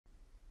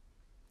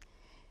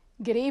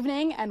Good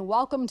evening and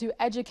welcome to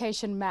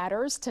Education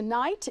Matters.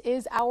 Tonight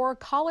is our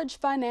College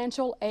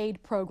Financial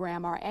Aid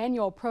Program, our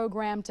annual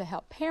program to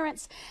help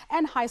parents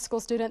and high school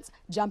students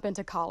jump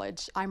into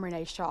college. I'm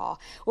Renee Shaw.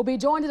 We'll be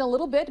joined in a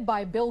little bit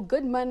by Bill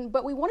Goodman,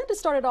 but we wanted to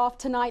start it off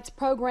tonight's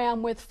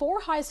program with 4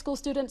 high school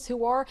students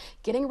who are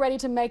getting ready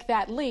to make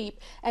that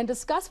leap and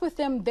discuss with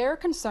them their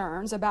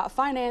concerns about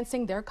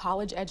financing their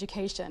college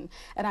education.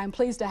 And I'm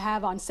pleased to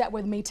have on set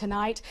with me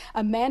tonight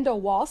Amanda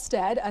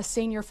Walstead, a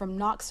senior from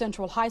Knox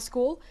Central High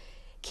School,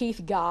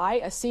 Keith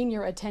Guy, a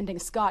senior attending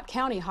Scott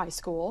County High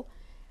School,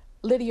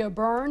 Lydia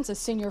Burns, a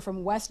senior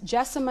from West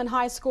Jessamine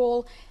High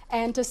School,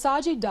 and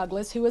Tasaji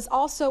Douglas, who is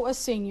also a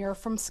senior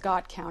from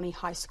Scott County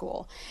High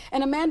School.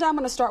 And Amanda, I'm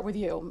going to start with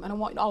you, and I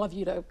want all of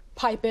you to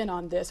pipe in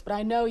on this, but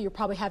I know you're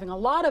probably having a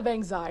lot of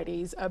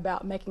anxieties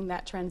about making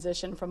that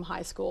transition from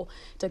high school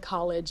to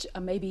college.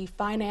 Maybe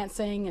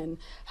financing and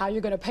how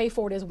you're going to pay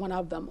for it is one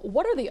of them.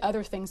 What are the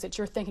other things that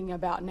you're thinking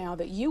about now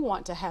that you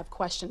want to have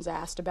questions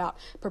asked about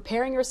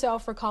preparing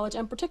yourself for college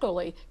and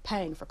particularly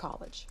paying for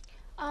college?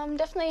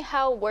 Definitely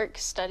how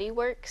work-study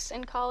works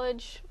in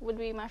college would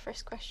be my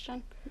first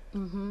question.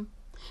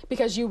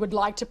 Because you would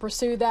like to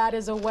pursue that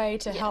as a way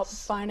to help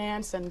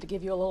finance and to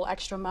give you a little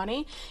extra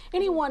money.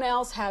 Anyone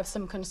else have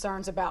some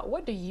concerns about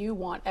what do you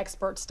want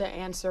experts to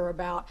answer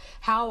about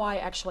how I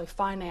actually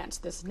finance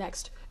this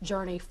next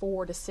journey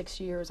 4 to 6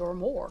 years or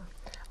more?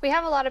 We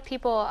have a lot of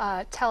people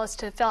tell us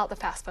to fill out the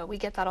FAFSA. We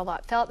get that a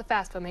lot. Fill out the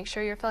FAFSA. Make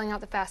sure you're filling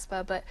out the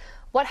FAFSA. But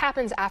what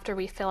happens after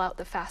we fill out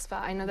the FAFSA?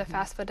 I know the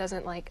FAFSA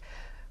doesn't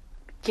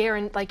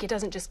it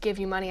doesn't just give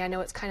you money. I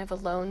know it's kind of a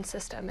loan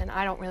system, and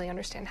I don't really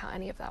understand how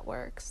any of that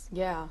works.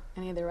 Yeah.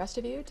 Any of the rest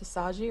of you,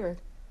 Tasaji or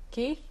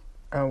Keith?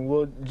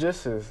 Well,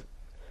 just as,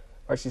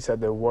 like she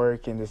said, the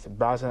work and just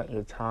balancing out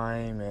your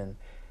time, and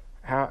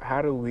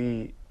how do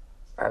we,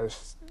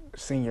 as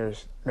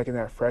seniors, making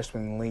that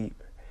freshman leap,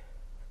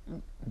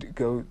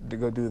 go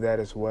do that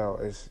as well?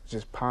 It's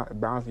just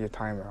balancing your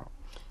time out.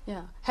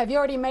 Yeah. Have you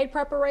already made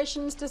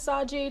preparations,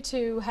 Tasaji,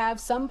 to have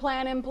some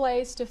plan in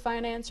place to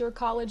finance your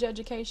college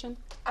education?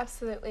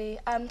 Absolutely.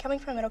 Coming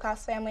from a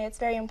middle-class family, it's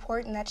very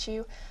important that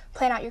you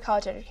plan out your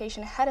college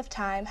education ahead of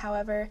time.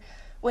 However,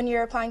 when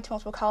you're applying to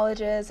multiple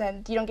colleges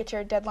and you don't get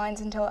your deadlines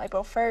until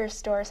April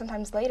 1st or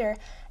sometimes later,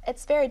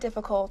 it's very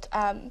difficult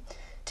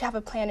to have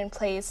a plan in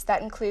place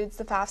that includes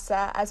the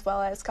FAFSA as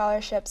well as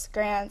scholarships,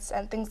 grants,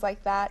 and things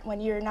like that when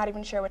you're not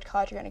even sure which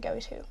college you're going to go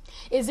to.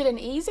 Is it an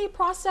easy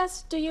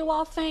process, do you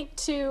all think,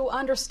 to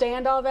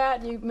understand all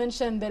that? You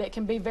mentioned that it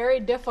can be very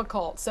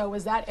difficult. So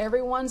is that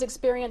everyone's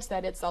experience,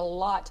 that it's a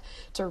lot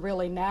to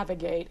really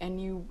navigate and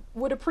you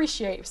would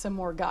appreciate some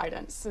more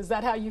guidance? Is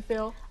that how you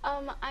feel?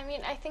 I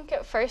mean, I think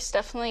at first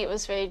definitely it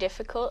was very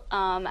difficult.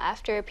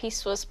 After a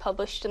piece was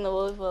published in the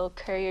Louisville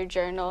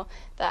Courier-Journal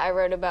that I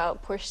wrote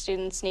about poor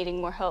students needing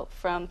more help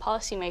from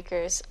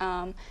policymakers,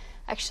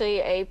 actually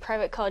a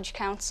private college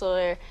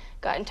counselor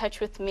got in touch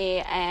with me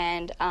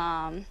and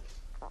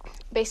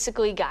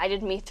basically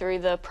guided me through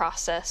the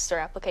process or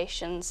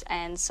applications,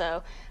 and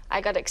so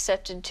I got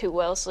accepted to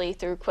Wellesley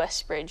through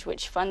Questbridge,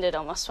 which funded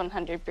almost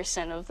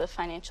 100% of the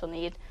financial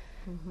need.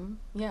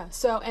 Yeah,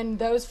 so, and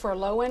those for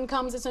low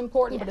incomes is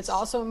important, but it's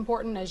also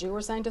important, as you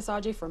were saying,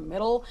 Tasaji, for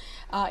middle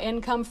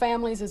income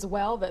families as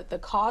well, that the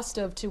cost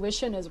of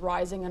tuition is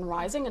rising and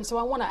rising. And so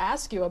I want to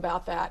ask you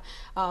about that.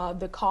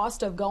 The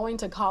cost of going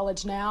to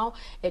college now,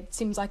 it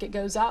seems like it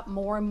goes up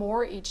more and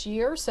more each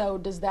year. So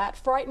does that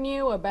frighten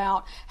you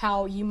about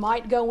how you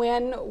might go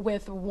in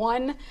with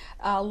one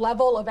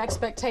level of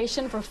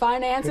expectation for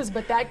finances,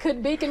 but that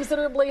could be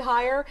considerably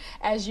higher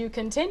as you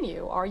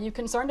continue? Are you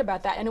concerned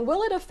about that? And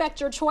will it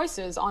affect your choices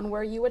on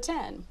where you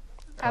attend?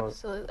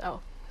 Absolutely.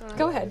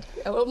 Go ahead.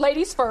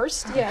 Ladies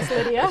first. Yes,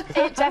 Lydia.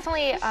 It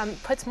definitely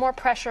puts more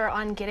pressure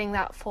on getting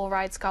that full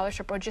ride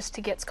scholarship or just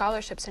to get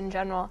scholarships in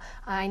general.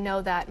 I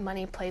know that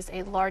money plays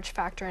a large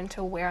factor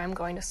into where I'm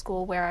going to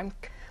school, where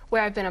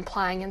I've been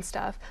applying and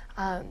stuff.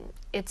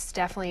 It's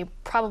definitely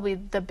probably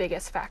the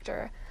biggest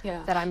factor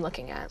that I'm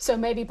looking at. So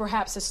maybe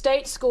perhaps a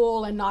state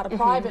school and not a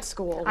private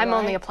school. I'm right?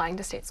 only applying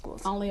to state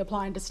schools. Only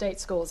applying to state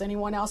schools.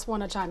 Anyone else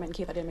want to chime in?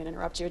 Keith, I didn't mean to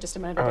interrupt you just a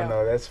minute ago. Oh,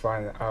 no, that's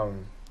fine.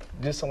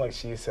 Just like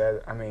she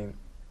said, I mean,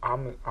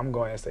 I'm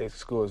going to state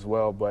school as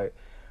well, but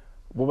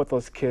what about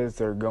those kids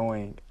that are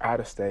going out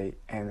of state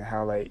and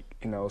how, like,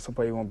 you know,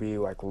 somebody won't be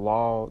like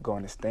law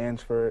going to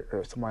Stanford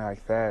or somebody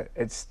like that?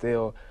 It's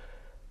still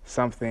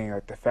something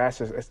like the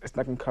fastest, it's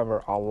not going to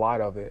cover a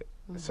lot of it.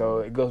 So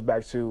it goes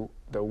back to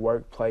the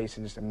workplace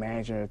and just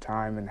managing your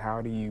time and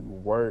how do you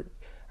work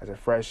as a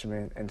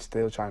freshman and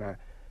still trying to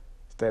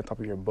stay on top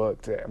of your book.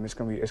 I mean, it's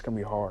gonna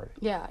be hard.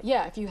 Yeah.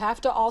 If you have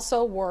to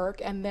also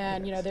work, and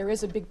then you know there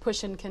is a big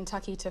push in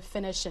Kentucky to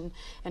finish in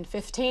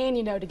 15.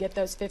 You know, to get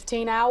those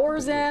 15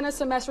 hours in a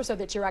semester, so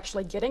that you're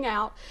actually getting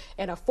out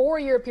in a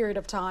 4-year period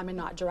of time and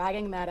not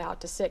dragging that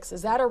out to 6.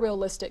 Is that a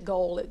realistic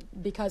goal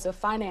because of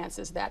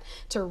finances? That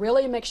to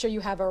really make sure you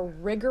have a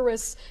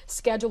rigorous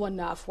schedule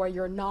enough where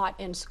you're not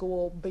in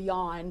school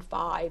beyond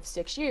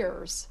 5-6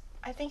 years?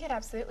 I think it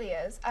absolutely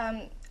is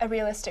a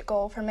realistic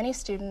goal for many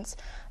students.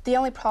 The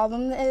only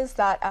problem is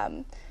that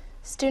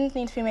students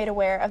need to be made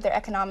aware of their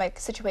economic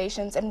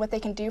situations and what they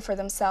can do for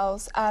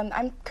themselves.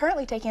 I'm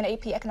currently taking an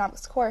AP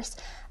economics course,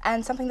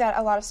 and something that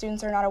a lot of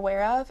students are not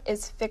aware of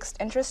is fixed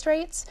interest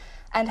rates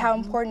and how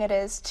important it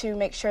is to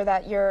make sure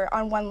that you're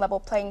on one level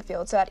playing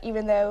field, so that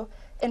even though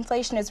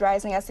inflation is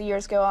rising as the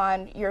years go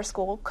on, your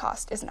school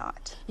cost is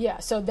not. Yeah,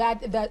 so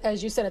that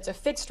as you said, it's a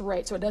fixed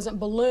rate, so it doesn't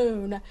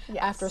balloon Yes.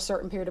 after a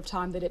certain period of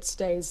time, that it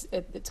stays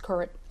at its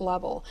current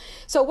level.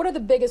 So what are the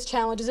biggest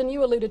challenges, and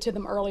you alluded to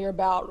them earlier,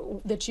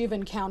 about that you've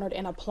encountered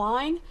in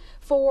applying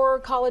for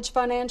college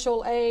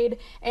financial aid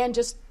and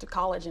just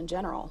college in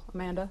general,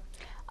 Amanda?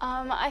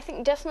 I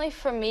think definitely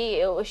for me,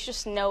 it was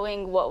just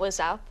knowing what was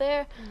out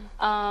there.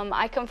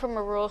 I come from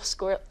a rural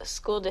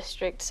school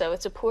district, so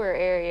it's a poorer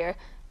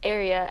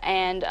area,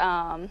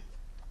 and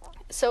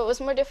so it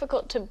was more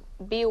difficult to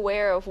be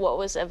aware of what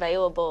was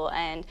available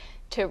and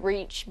to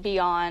reach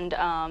beyond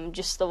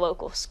just the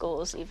local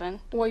schools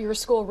even. Were your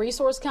school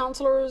resource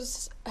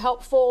counselors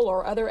helpful,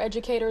 or other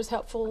educators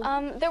helpful?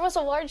 There was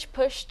a large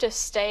push to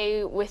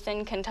stay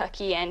within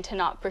Kentucky and to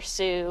not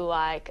pursue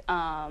like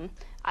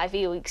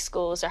Ivy League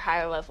schools or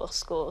higher level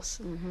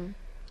schools.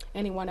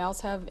 Anyone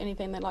else have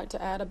anything they'd like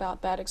to add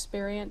about that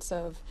experience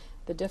of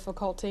the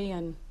difficulty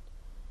and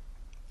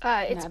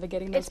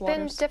navigating those waters?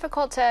 It's been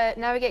difficult to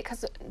navigate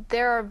because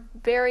there are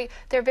very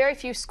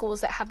few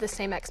schools that have the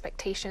same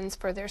expectations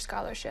for their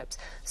scholarships.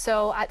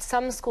 So at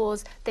some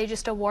schools, they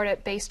just award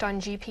it based on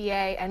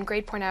GPA and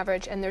grade point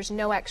average, and there's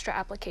no extra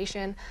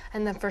application.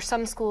 And then for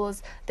some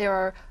schools, there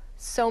are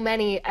so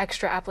many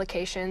extra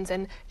applications,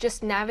 and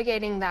just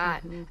navigating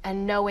that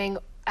and knowing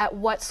at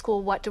what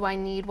school, what do I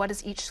need, what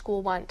does each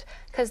school want?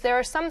 Because there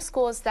are some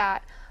schools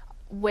that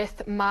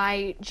with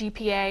my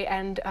GPA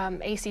and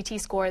ACT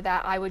score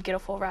that I would get a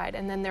full ride,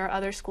 and then there are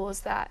other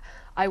schools that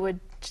I would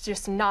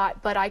just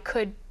not, but I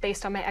could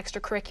based on my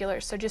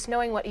extracurriculars. So just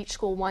knowing what each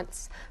school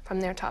wants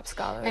from their top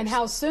scholars. And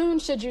how soon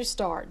should you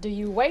start? Do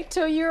you wait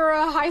till you're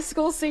a high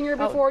school senior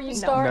before you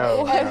start?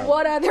 No, And no.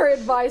 what other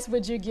advice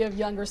would you give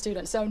younger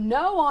students? So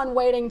no on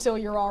waiting till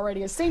you're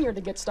already a senior to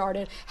get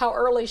started. How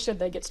early should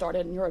they get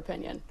started in your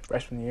opinion?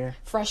 Freshman year.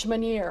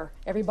 Freshman year.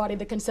 Everybody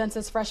the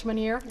consensus freshman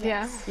year?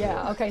 Yeah.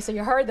 Yeah, okay, so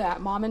you heard that.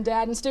 Mom and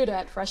dad and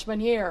student, freshman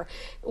year.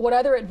 What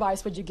other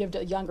advice would you give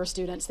to younger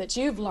students that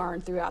you've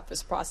learned throughout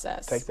this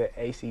process? Take the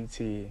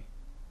ACT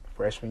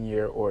freshman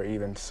year or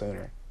even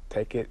sooner.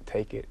 Take it.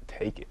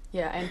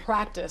 Yeah, and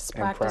practice.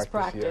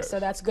 Yes. So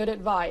that's good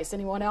advice.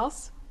 Anyone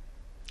else?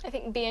 I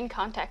think be in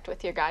contact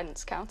with your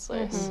guidance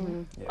counselors.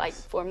 Like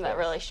Yes. form that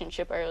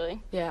relationship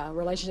early, Yeah,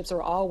 relationships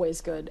are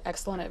always good.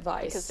 Excellent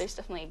advice. because there's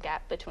definitely a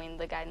gap between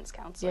the guidance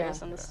counselors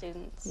Yeah. and the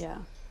students. Yeah.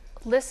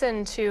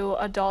 Listen to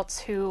adults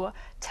who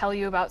tell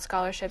you about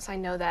scholarships. I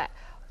know that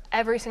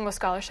every single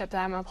scholarship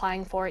that I'm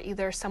applying for,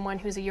 either someone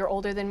who's a year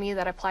older than me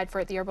that applied for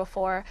it the year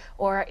before,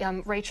 or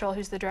Rachel,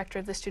 who's the director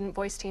of the Student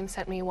Voice team,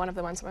 sent me one of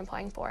the ones I'm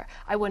applying for.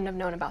 I wouldn't have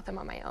known about them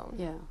on my own.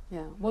 Yeah,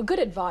 yeah. Well, good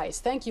advice.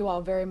 Thank you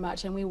all very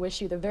much, and we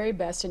wish you the very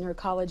best in your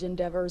college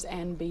endeavors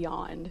and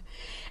beyond.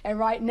 And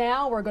right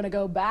now, we're going to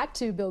go back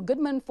to Bill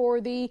Goodman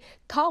for the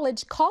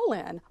college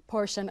call-in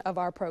portion of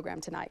our program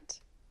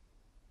tonight.